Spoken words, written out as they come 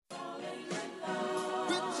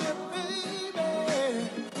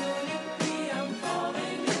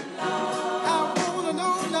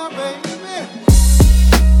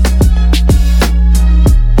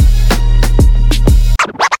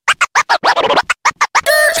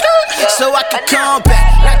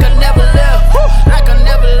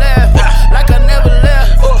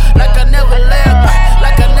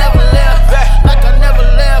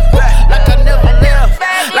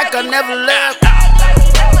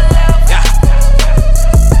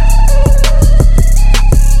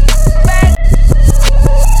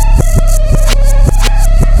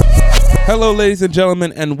Hello, ladies and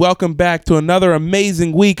gentlemen, and welcome back to another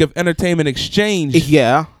amazing week of Entertainment Exchange.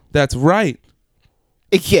 Yeah. That's right.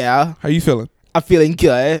 Yeah. How you feeling? I'm feeling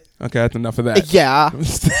good. Okay, that's enough of that. Yeah.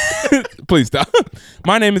 Please stop.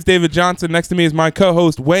 My name is David Johnson. Next to me is my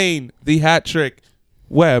co-host, Wayne, the Hat Trick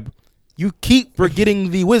Webb. You keep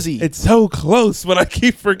forgetting the Wizzy. It's so close, but I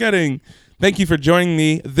keep forgetting. Thank you for joining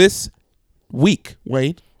me this week,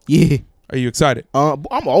 Wayne. Yeah. Are you excited? I'm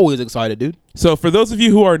always excited, dude. So for those of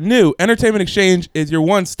you who are new, Entertainment Exchange is your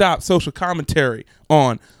one-stop social commentary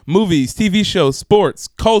on movies, TV shows, sports,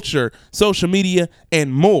 culture, social media,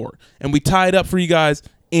 and more. And we tie it up for you guys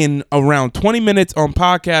in around 20 minutes on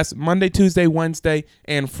podcasts Monday, Tuesday, Wednesday,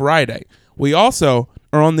 and Friday. We also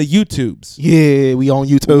are on the YouTubes. Yeah, we on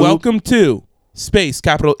YouTube. Welcome to Space,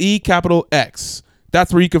 capital E, capital X.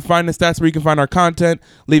 That's where you can find us. That's where you can find our content.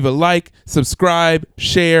 Leave a like, subscribe,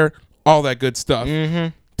 share, all that good stuff. Mm-hmm.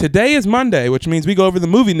 Today is Monday, which means we go over the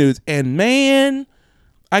movie news. And man,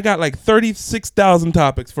 I got like 36,000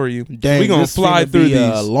 topics for you. Dang, we're going to fly through these.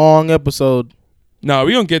 A long episode. No,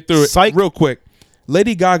 we're going to get through it Psych. real quick.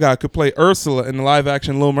 Lady Gaga could play Ursula in the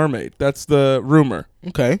live-action Little Mermaid. That's the rumor.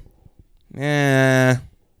 Okay. I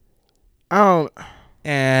don't.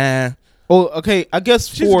 Oh, okay. I guess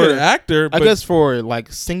She's for a good actor, but I guess for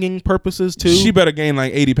like singing purposes too. she better gain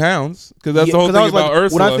like 80 pounds because that's the whole thing I was about like,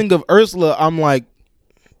 Ursula. When I think of Ursula, I'm like,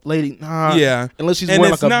 lady. Nah. Yeah. Unless she's And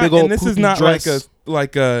wearing it's like a not, big old and this is poofy not dress.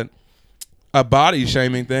 like a body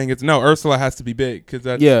shaming thing. It's no, Ursula has to be big because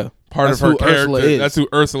that's part that's of her who Ursula character. is. That's who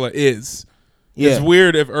Ursula is. Yeah. It's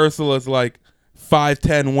weird if Ursula's like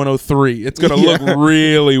 5'10", 103. It's gonna Yeah. look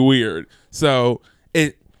really weird. So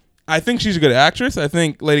I think she's a good actress. I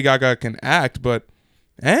think Lady Gaga can act, but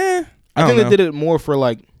I think know. they did it more for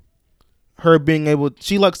like her being able.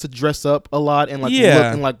 She likes to dress up a lot and like look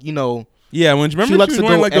and like Yeah, when remember she she likes was to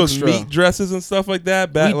wearing go like extra. those meat dresses and stuff like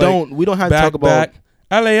that. we don't have to talk about.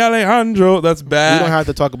 Alejandro, that's back. We don't have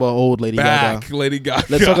to talk about old Lady Gaga. Lady Gaga.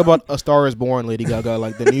 Let's talk about A Star Is Born, Lady Gaga,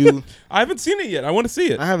 like the new. I haven't seen it yet. I want to see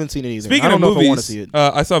it. I haven't seen it either. Speaking I don't of know movies, if I want to see it.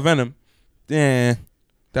 I saw Venom.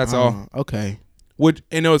 That's all. Okay. Which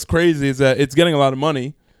what's crazy is that it's getting a lot of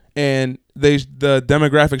money, and the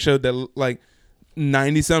demographic showed that like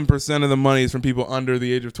 97% of the money is from people under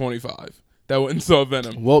the age of 25 that went and saw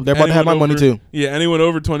Venom. Well, they're about to have my money too. Yeah, anyone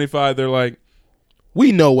over 25, they're like,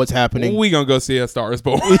 we know what's happening. we gonna go see A Star Is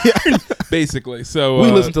Born, basically. So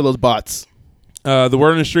we listen to those bots. The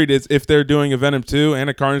word on the street is if they're doing a Venom 2 and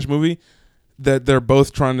a Carnage movie, that they're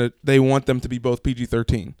both they want them to be both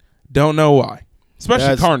PG-13. Don't know why.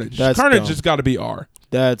 Especially Carnage. Carnage dumb. has got to be R.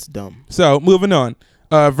 That's dumb. So moving on,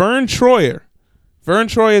 Vern Troyer. Vern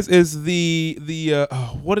Troyer is the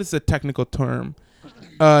what is the technical term?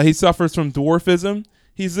 He suffers from dwarfism.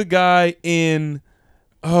 He's the guy in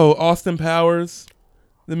Austin Powers,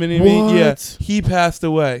 the mini. What? Yeah, he passed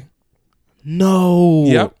away. No.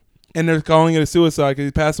 Yep, and they're calling it a suicide because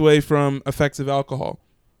he passed away from effects of alcohol,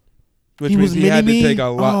 which He means was he had to Mini-Me? take a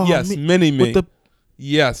lot. Oh, Yes, Mini-Me. with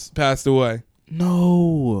Yes, passed away.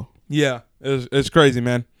 No. Yeah, it's crazy,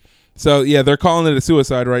 man. So, yeah, they're calling it a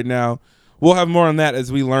suicide right now. We'll have more on that as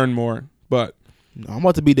we learn more. But I'm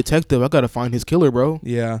about to be detective. I got to find his killer, bro.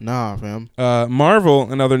 yeah. Nah, fam. Marvel,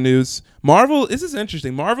 in other news. This is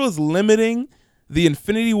interesting. Marvel is limiting the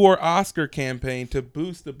Infinity War Oscar campaign to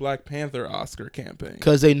boost the Black Panther Oscar campaign.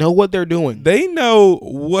 Because they know what they're doing. They know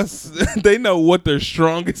what their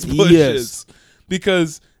strongest push is.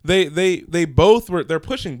 Because they're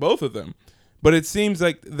pushing both of them. But it seems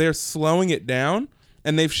like they're slowing it down,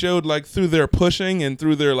 and they've showed like through their pushing and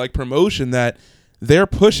through their like promotion that they're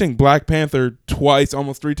pushing Black Panther twice,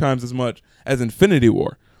 almost 3 times as much as Infinity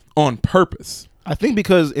War on purpose. I think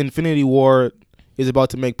because Infinity War is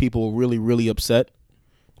about to make people really, really upset.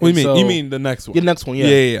 What do you mean? You mean the next one? The next one, yeah.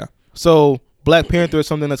 Yeah. So Black Panther is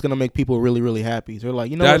something that's going to make people really, really happy. They're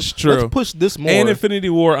like, That's true. Let's push this more. And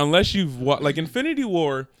Infinity War, unless you've like Infinity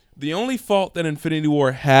War, the only fault that Infinity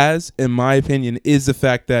War has, in my opinion, is the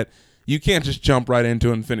fact that you can't just jump right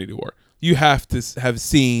into Infinity War. You have to have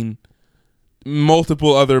seen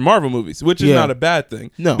multiple other Marvel movies, which is not a bad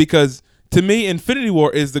thing. No. Because to me, Infinity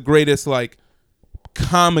War is the greatest like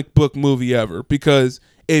comic book movie ever. Because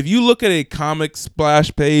if you look at a comic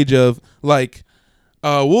splash page of like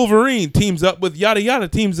Wolverine teams up with yada yada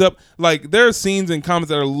teams up, like there are scenes in comics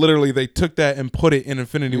that are literally they took that and put it in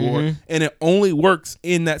Infinity War, and it only works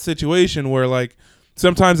in that situation where like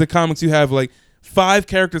sometimes in comics you have like 5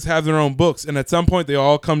 characters have their own books, and at some point they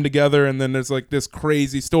all come together, and then there's like this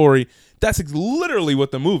crazy story. That's literally what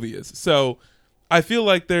the movie is. So I feel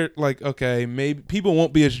like they're like, okay, maybe people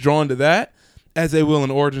won't be as drawn to that as they will an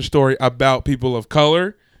origin story about people of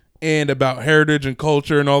color and about heritage and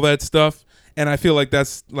culture and all that stuff. And I feel like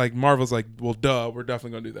that's like Marvel's like, well, duh, we're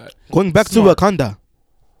definitely gonna do that. Going back Smart. to Wakanda.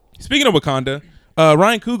 Speaking of Wakanda,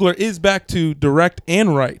 Ryan Coogler is back to direct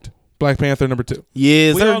and write Black Panther #2.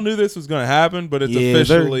 Yes, We sir. all knew this was gonna happen, but it's Yes,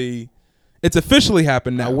 sir. officially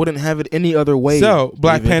happened now. I wouldn't have it any other way. So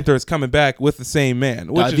Black David. Panther is coming back with the same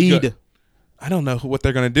man, which is David. good. I don't know what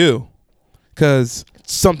they're gonna do, because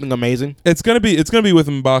Something amazing. it's gonna be with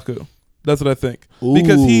M'Baku. That's what I think.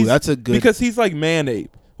 Ooh, that's a good. Because he's like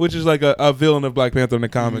Man-Ape, which is like a villain of Black Panther in the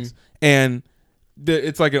comics, and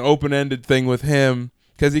it's like an open-ended thing with him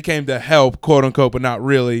because he came to help, quote unquote, but not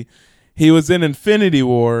really. He was in Infinity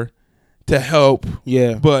War to help,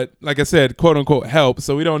 yeah. but like I said, quote unquote, help.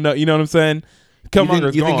 So we don't know. You know what I'm saying?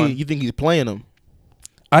 Killmonger's gone. You think he's playing him?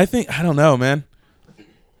 I don't know, man.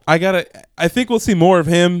 I think we'll see more of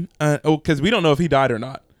him because we don't know if he died or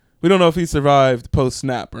not. We don't know if he survived post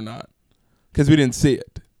snap or not because we didn't see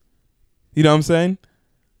it. You know what I'm saying?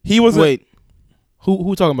 He was Wait.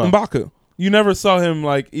 Who talking about? M'Baku. You never saw him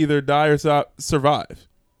like either die or survive.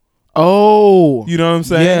 Oh, You know what I'm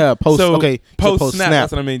saying? yeah. Post Post snap.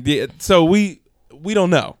 That's what I mean. Yeah, so we don't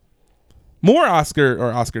know. More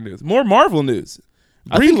Oscar news. More Marvel news.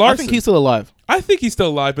 Brie Larson. I think he's still alive. I think he's still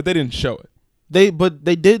alive, but they didn't show it. They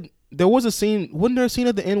did. There was a scene. Wasn't there a scene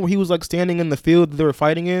at the end where he was like standing in the field that they were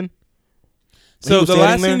fighting in? So the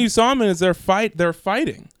last scene you saw him in is they're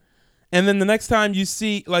fighting. And then the next time you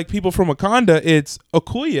see like people from Wakanda, it's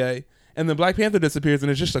Okoye, and then Black Panther disappears and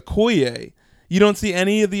it's just Okoye. You don't see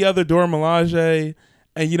any of the other Dora Milaje,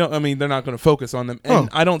 and they're not going to focus on them. And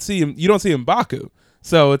I don't see him. You don't see M'Baku.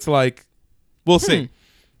 So it's like, we'll see.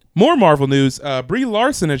 More Marvel news. Brie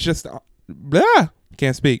Larson is just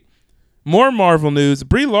can't speak. More Marvel news.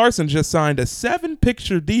 Brie Larson just signed a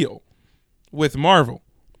 7-picture deal with Marvel.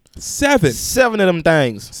 7 of them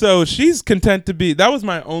things. So she's content to be. That was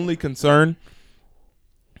my only concern.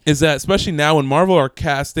 Is that especially now when Marvel's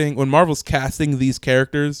casting these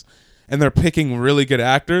characters, and they're picking really good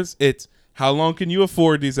actors, it's how long can you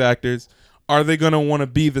afford these actors? Are they going to want to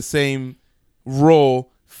be the same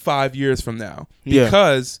role 5 years from now? Yeah.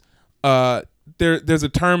 Because there's a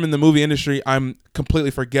term in the movie industry, I'm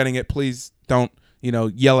completely forgetting it. Please don't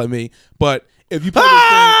yell at me. But if you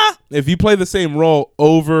play the same role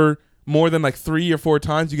over more than like 3 or 4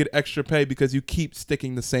 times, you get extra pay because you keep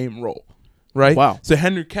sticking the same role, right? Wow. So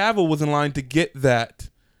Henry Cavill was in line to get that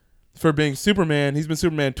for being Superman. He's been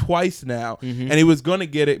Superman twice now, and he was going to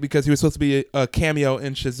get it because he was supposed to be a cameo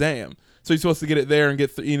in Shazam. So he's supposed to get it there and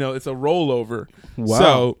get it's a rollover. Wow.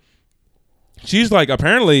 So she's like,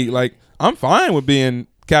 apparently, like, I'm fine with being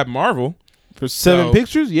Captain Marvel For 7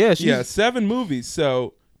 pictures? Yeah. 7 movies.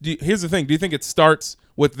 So here's the thing. Do you think it starts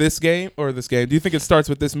with this game? Do you think it starts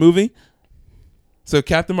with this movie? So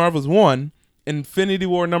Captain Marvel's 1. Infinity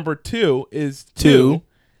War #2 is 2.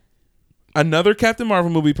 Another Captain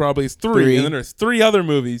Marvel movie probably is 3. And then there's 3 other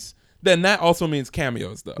movies. Then that also means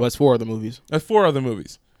cameos, though. Well, that's 4 other movies. That's 4 other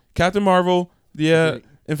movies. Captain Marvel,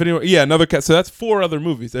 Infinity War. Yeah, another so that's 4 other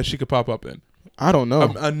movies that she could pop up in. I don't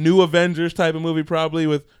know. A new Avengers type of movie probably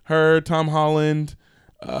with her, Tom Holland,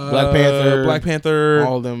 Black Panther.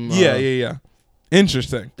 All of them. Yeah.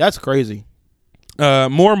 Interesting. That's crazy.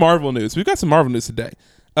 More Marvel news. We've got some Marvel news today.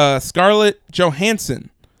 Scarlett Johansson,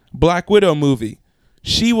 Black Widow movie.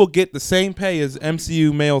 She will get the same pay as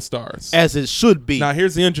MCU male stars. As it should be. Now,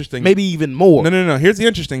 here's the interesting. Maybe even more. No. Here's the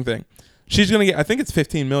interesting thing. She's going to get, I think it's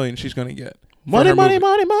 $15 million she's going to get. Money.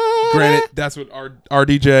 Granted, that's what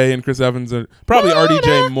RDJ and Chris Evans are. Probably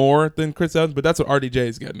RDJ more than Chris Evans, but that's what RDJ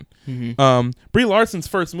is getting. Brie Larson's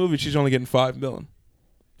first movie, she's only getting $5 million.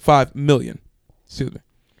 $5 million. Excuse me.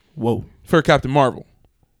 Whoa. For Captain Marvel.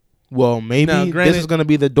 Well, maybe now, granted, this is going to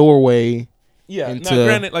be the doorway. Yeah. Into, now,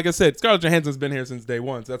 granted, like I said, Scarlett Johansson's been here since day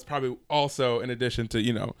one, so that's probably also in addition to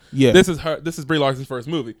Yeah. This is Brie Larson's first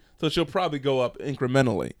movie, so she'll probably go up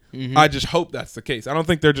incrementally. I just hope that's the case. I don't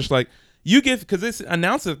think they're just like, because it's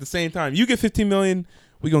announced at the same time. You get $15 million,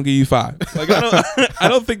 we're gonna give you $5. Like I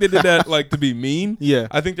don't think they did that like to be mean. Yeah.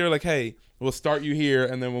 I think they're like, hey, we'll start you here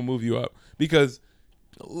and then we'll move you up. Because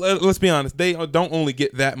let's be honest, they don't only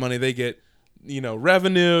get that money. They get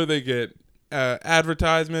revenue. They get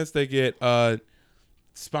advertisements. They get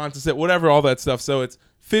sponsorship, whatever, all that stuff. So it's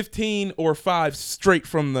 15 or 5 straight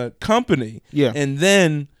from the company. Yeah. And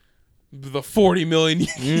then the 40 million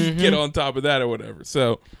you get on top of that or whatever.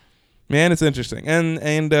 So. Man, it's interesting.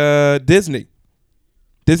 And Disney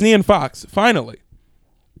and Fox, finally.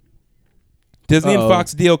 Disney and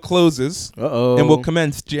Fox deal closes and will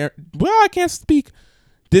commence. I can't speak.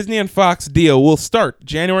 Disney and Fox deal will start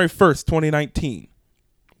January 1st, 2019.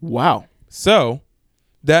 Wow. So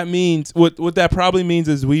that means what that probably means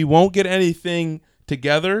is we won't get anything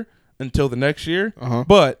together until the next year. Uh-huh.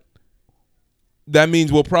 But that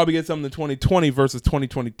means we'll probably get something in 2020 versus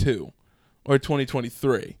 2022 or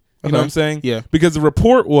 2023. You know what I'm saying? Yeah. Because the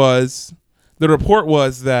report was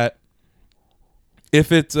that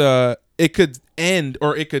if it's it could end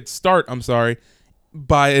or it could start, I'm sorry,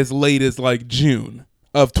 by as late as like June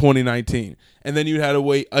of 2019. And then you had to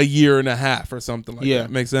wait a year and a half or something like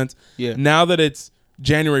that. Makes sense? Yeah. Now that it's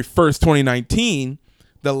January 1st, 2019,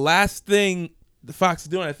 the last thing the Fox is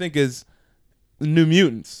doing, I think, is New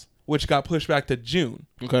Mutants, which got pushed back to June.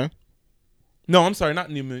 Okay. No, I'm sorry,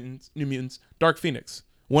 not New Mutants. Dark Phoenix.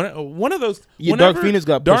 One of those. Yeah, Dark Phoenix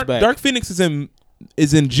got pushed back. Dark Phoenix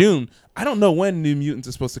is in June. I don't know when New Mutants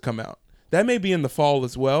is supposed to come out. That may be in the fall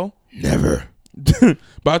as well. Never. But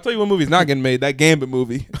I'll tell you what movie's not getting made. That Gambit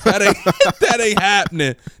movie. That ain't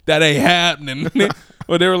happening. That ain't happening.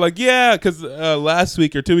 Well, they were like, yeah, because last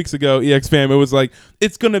week or 2 weeks ago, EXFam, it was like,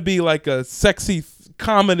 it's going to be like a sexy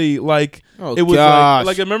comedy. Like, it was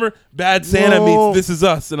like, remember Bad Santa meets This Is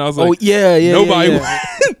Us? And I was like, nobody.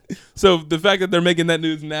 So the fact that they're making that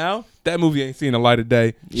news now, that movie ain't seen the light of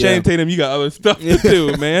day. Yeah. Channing Tatum, you got other stuff to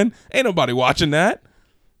do, man. Ain't nobody watching that.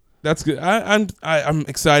 That's good. I'm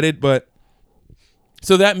excited, but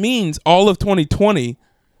so that means all of 2020,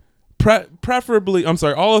 preferably, I'm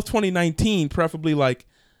sorry, all of 2019, preferably like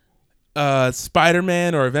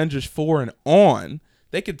Spider-Man or Avengers 4 and on,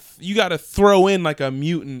 you got to throw in like a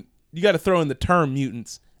mutant. You got to throw in the term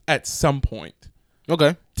mutants at some point.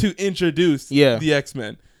 Okay. To introduce the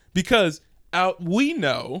X-Men. Because we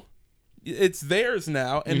know it's theirs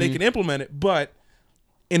now and they can implement it, but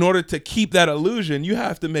in order to keep that illusion, you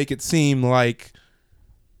have to make it seem like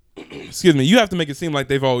you have to make it seem like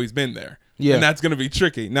they've always been there. Yeah. And that's going to be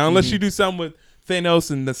tricky. Now, unless you do something with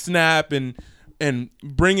Thanos and the snap and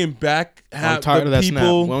bringing back I'm tired of that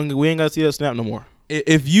snap. We ain't got to see that snap no more.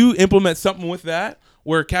 If you implement something with that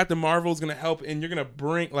where Captain Marvel is going to help and you're going to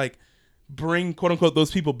bring quote unquote those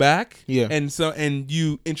people back, and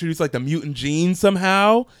you introduce like the mutant gene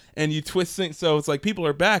somehow and you twist things so it's like people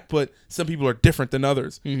are back but some people are different than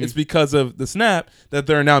others. It's because of the snap that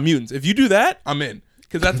they're now mutants. If you do that, I'm in,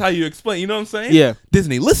 because that's how you explain, you know what I'm saying? Yeah.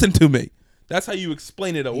 Disney, listen to me. That's how you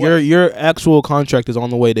explain it away. Your actual contract is on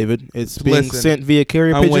the way, David. It's being sent via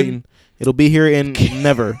carrier pigeon. Waiting. It'll be here in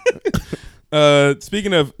never.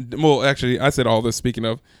 Speaking of, well, actually, I said all this. Speaking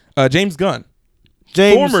of, James Gunn,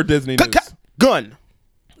 former Disney news. Gunn.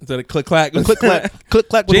 Is that a click clack? Click clack. Click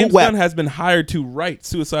clack. James Gunn has been hired to write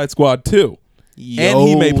Suicide Squad 2, and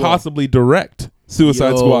he may possibly direct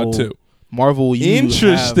Suicide Squad 2. Marvel, you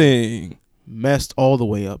interesting. Have messed all the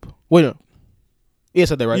way up. Wait, no. Yeah, I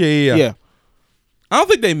said that right. Yeah. I don't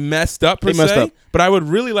think they messed up per se, but I would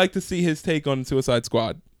really like to see his take on Suicide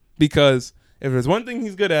Squad, because if there's one thing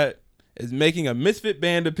he's good at, is making a misfit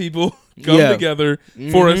band of people come together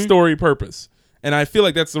for a story purpose. And I feel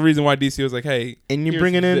like that's the reason why DC was like, hey, and you're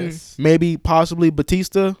bringing in maybe possibly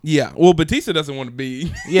Batista. Yeah, well, Batista doesn't want to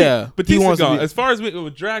be. Yeah, Batista gone. As far as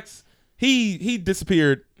with Drax, he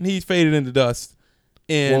disappeared. He faded into dust.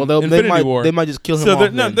 In Infinity War, they might just kill him. So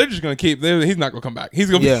off they're just gonna keep. He's not gonna come back.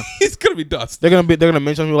 He's gonna he's gonna be dust. They're gonna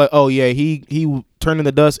mention something like, oh yeah, he turned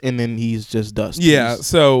into dust, and then he's just dust. Yeah.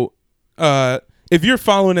 So if you're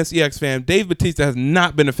following this EX fan, Dave Bautista has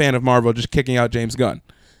not been a fan of Marvel just kicking out James Gunn.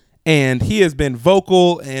 And he has been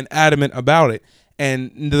vocal and adamant about it.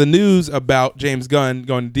 And the news about James Gunn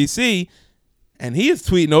going to DC, and he is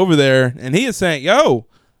tweeting over there, and he is saying, yo,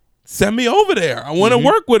 send me over there. I want to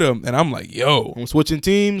work with him. And I'm like, yo. I'm switching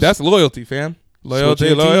teams. That's loyalty, fam. Loyalty.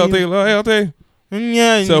 Yeah.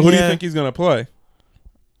 So who do you think he's going to play?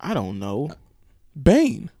 I don't know.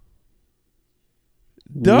 Bane.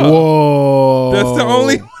 Duh. Whoa. That's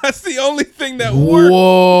the only thing that works.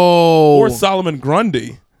 Whoa. Or Solomon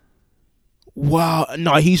Grundy. Wow.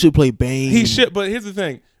 No, he should play Bane. He should, but here's the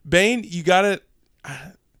thing. Bane, he's got to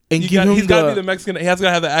be the Mexican. He has to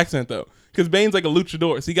have the accent though. Because Bane's like a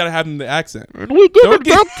luchador, so you got to have him the accent. We give it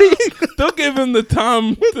back to you. They'll give him the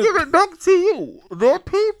Tom. We give it back to you, the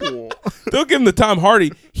people. They'll give him the Tom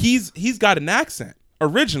Hardy. He's got an accent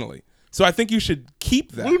originally, so I think you should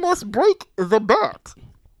keep that. We must break the back.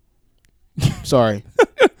 Sorry.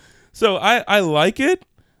 So I like it.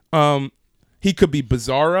 He could be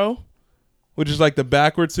Bizarro, which is like the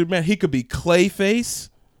backwards Superman. He could be Clayface.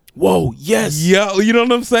 Whoa, yes. Yeah, you know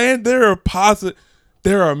what I'm saying?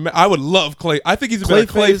 I would love Clay. I think he's a better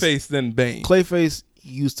Clayface than Bane. Clayface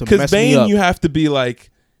used to mess Because Bane, me up. You have to be like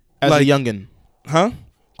a youngin'. Huh?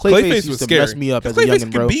 Clayface used to scary. Mess me up as a Clayface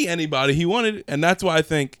youngin', bro. could be anybody he wanted, and that's why I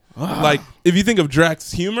think, like, if you think of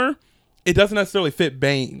Drax's humor, it doesn't necessarily fit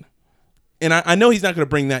Bane. and I know he's not going to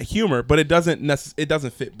bring that humor, but it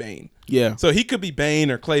doesn't fit Bane. Yeah. So he could be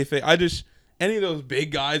Bane or Clayface. Any of those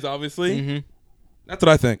big guys, obviously. That's what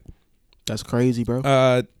I think. That's crazy,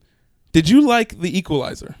 bro. Did you like The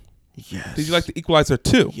Equalizer? Yes. Did you like The Equalizer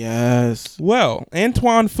 2? Yes. Well,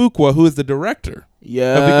 Antoine Fuqua, who is the director of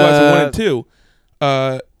Yeah. Equalizer 1 and 2,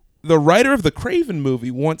 the writer of the Craven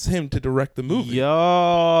movie wants him to direct the movie.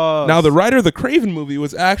 Yeah. Now, the writer of the Craven movie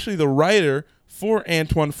was actually the writer for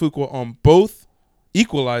Antoine Fuqua on both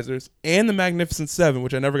Equalizers and The Magnificent Seven,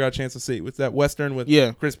 which I never got a chance to see. With that Western with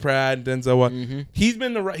Chris Pratt and Denzel Washington.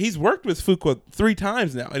 He's worked with Fuqua 3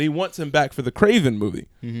 times now, and he wants him back for the Craven movie.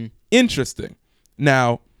 Interesting.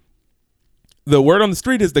 Now, the word on the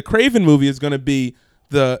street is the Craven movie is going to be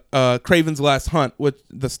the Craven's Last Hunt, with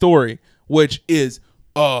the story, which is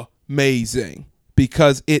amazing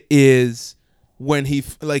because it is when he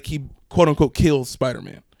quote unquote kills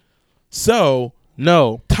Spider-Man. So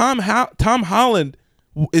no, Tom Holland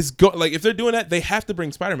is if they're doing that, they have to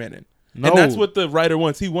bring Spider-Man in. No. And that's what the writer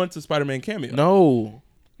wants. He wants a Spider-Man cameo. No.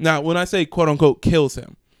 Now, when I say quote unquote kills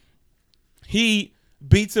him, he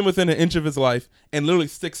beats him within an inch of his life and literally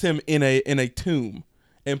sticks him in a tomb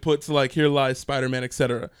and puts here lies Spider-Man,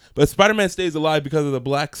 etc. But Spider-Man stays alive because of the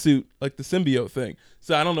black suit, like the symbiote thing.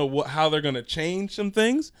 So I don't know how they're going to change some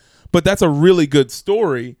things, but that's a really good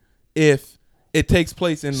story if it takes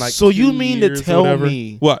place in So you mean to tell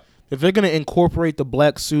me what? If they're going to incorporate the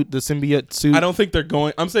black suit, the symbiote suit. I don't think they're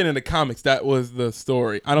going. I'm saying in the comics that was the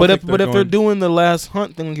story. I don't. But if they're doing the last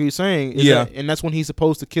hunt thing, like you're saying, and that's when he's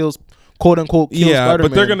supposed to kill, quote unquote, kill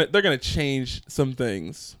Spider-Man. But they're gonna change some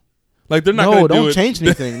things. Like they're not. No, don't change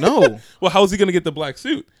anything. No. Well, how is he gonna get the black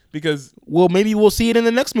suit? Because maybe we'll see it in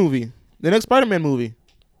the next movie, the next Spider-Man movie.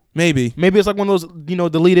 Maybe it's like one of those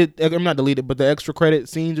deleted. I'm not deleted, but the extra credit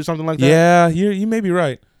scenes or something like that. Yeah, you may be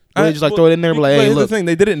right. They just throw it in there, hey, look. The thing,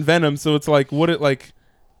 they did it in Venom, so it's where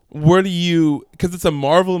do you? Because it's a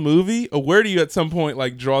Marvel movie, or where do you at some point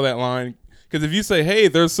draw that line? Because if you say, hey,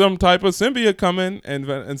 there's some type of symbiote coming, and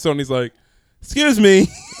Sony's like, excuse me,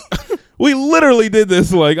 we literally did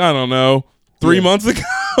this I don't know 3 months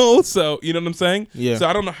ago. So you know what I'm saying? Yeah. So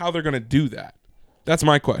I don't know how they're gonna do that. That's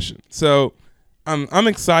my question. So I'm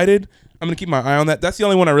excited. I'm gonna keep my eye on that. That's the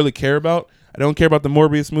only one I really care about. I don't care about the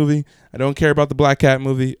Morbius movie. I don't care about the Black Cat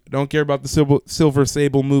movie. I don't care about the Silver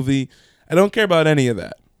Sable movie. I don't care about any of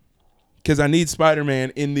that because I need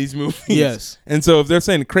Spider-Man in these movies. Yes. And so if they're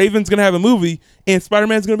saying Craven's going to have a movie and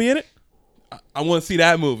Spider-Man's going to be in it, I want to see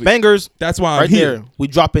that movie. Bangers. That's why I'm here. There. We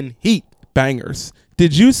dropping heat. Bangers.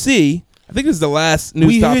 Did you see, I think this is the last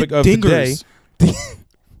news topic of the day.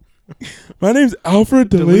 My name's Alfred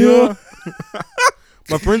D'Elia.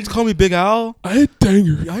 My friends call me Big Al. I hit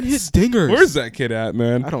dingers. I hit dingers. Where's that kid at,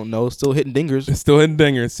 man? I don't know. Still hitting dingers. It's still hitting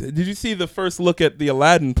dingers. Did you see the first look at the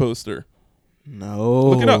Aladdin poster? No.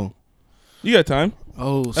 Look it up. You got time?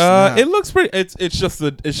 Oh, snap. It looks pretty. It's just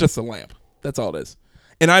a lamp. That's all it is.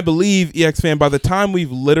 And I believe EX Fan, by the time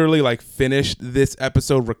we've literally finished this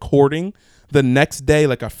episode recording, the next day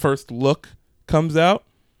a first look comes out.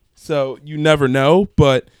 So you never know,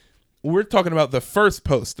 but we're talking about the first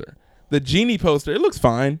poster. The genie poster, it looks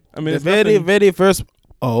fine. I mean, the very first.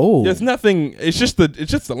 Oh, there's nothing. It's just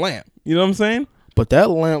the lamp. You know what I'm saying? But that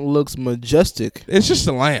lamp looks majestic. It's just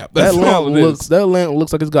a lamp. That lamp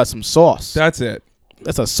looks like it's got some sauce. That's it.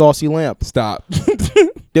 That's a saucy lamp. Stop.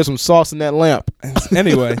 There's some sauce in that lamp.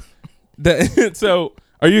 Anyway, so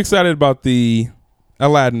are you excited about the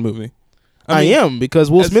Aladdin movie? I am,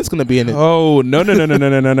 because Will Smith's gonna be in it. Oh no.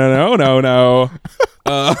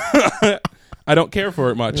 I don't care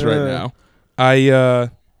for it much right now.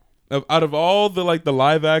 Out of all the the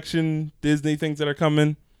live action Disney things that are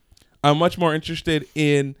coming, I'm much more interested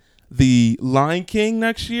in the Lion King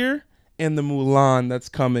next year and the Mulan that's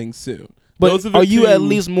coming soon. But are you at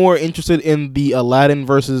least more interested in the Aladdin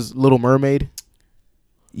versus Little Mermaid?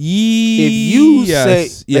 If you say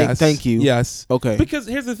yes, thank you. Yes. Okay. Because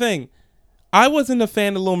here's the thing. I wasn't a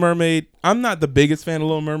fan of Little Mermaid. I'm not the biggest fan of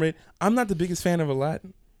Little Mermaid. I'm not the biggest fan of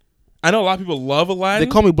Aladdin. I know a lot of people love Aladdin.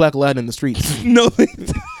 They call me Black Aladdin in the streets. No,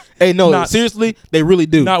 hey, no, seriously, they really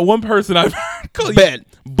do. Not one person I've heard call you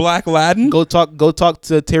Black Aladdin. Go talk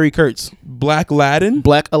to Terry Kurtz. Black Aladdin.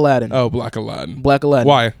 Black Aladdin. Oh, Black Aladdin. Black Aladdin.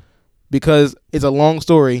 Why? Because it's a long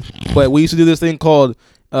story, but we used to do this thing called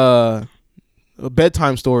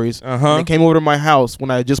bedtime stories. And they came over to my house when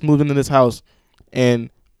I had just moved into this house, and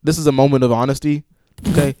this is a moment of honesty.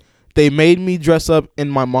 Okay. They made me dress up in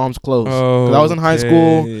my mom's clothes. 'Cause I was in high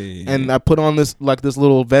school, and I put on this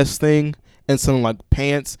little vest thing, and some like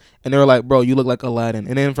pants, and they were like, "Bro, you look like Aladdin."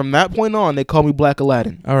 And then from that point on, they called me Black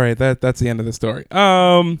Aladdin. All right, that's the end of the story.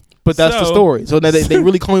 But that's the story. So they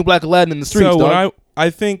really call me Black Aladdin in the streets. So I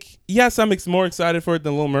think yes, I'm more excited for it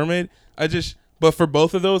than Little Mermaid. But for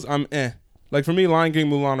both of those, I'm eh. Like for me, Lion King,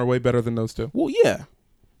 Mulan are way better than those two. Well, yeah.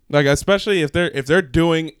 Like especially if they're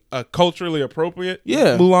doing a culturally appropriate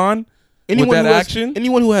Anyone Mulan with that action.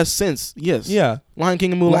 Anyone who has sense, yes. Yeah. Lion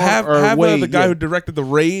King and Mulan have way, the guy who directed The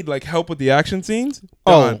Raid like help with the action scenes.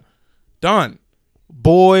 Done.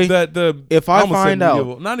 Boy, if I almost find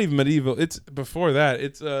medieval, out, not even medieval, it's before that.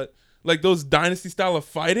 It's like those dynasty style of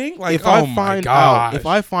fighting. Like if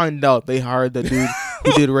I find out they hired the dude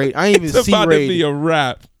who did Raid, I ain't even it's see about Raid. To be a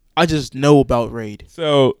wrap. I just know about Raid.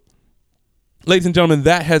 So, ladies and gentlemen,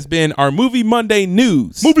 that has been our Movie Monday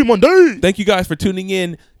news. Movie Monday. Thank you guys for tuning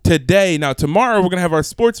in today. Now, tomorrow we're gonna have our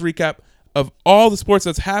sports recap of all the sports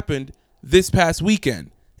that's happened this past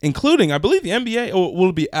weekend, including, I believe, the NBA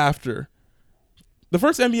will be after. The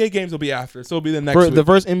first NBA games will be after, so it'll be the next week. The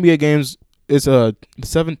first NBA games is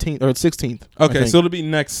 17th or 16th. Okay, so it'll be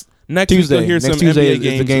next Tuesday. Week we'll hear next some Tuesday NBA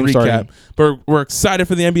games game recap. starting. But we're excited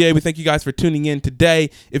for the NBA. We thank you guys for tuning in today.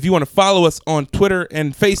 If you want to follow us on Twitter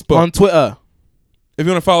and Facebook. On Twitter. If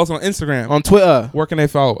you want to follow us on Instagram. On Twitter. Where can they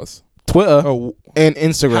follow us? Twitter and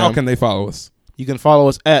Instagram. How can they follow us? You can follow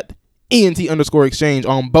us at ENT_exchange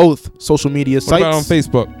on both social media sites. What about on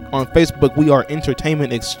Facebook? On Facebook, we are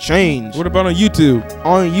Entertainment Exchange. What about on YouTube?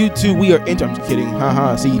 On YouTube, we are I'm just kidding.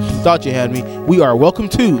 Haha. See, you thought you had me. We are Welcome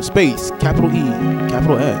to Space, capital E,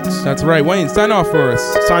 capital X. That's right. Wayne, sign off for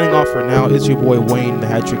us. Signing off for now, it's your boy Wayne, the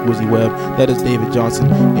Hat Trick Wizzy Webb. That is David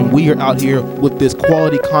Johnson. And we are out here with this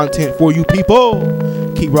quality content for you people.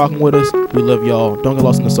 Keep rocking with us. We love y'all. Don't get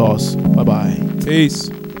lost in the sauce. Bye-bye. Peace.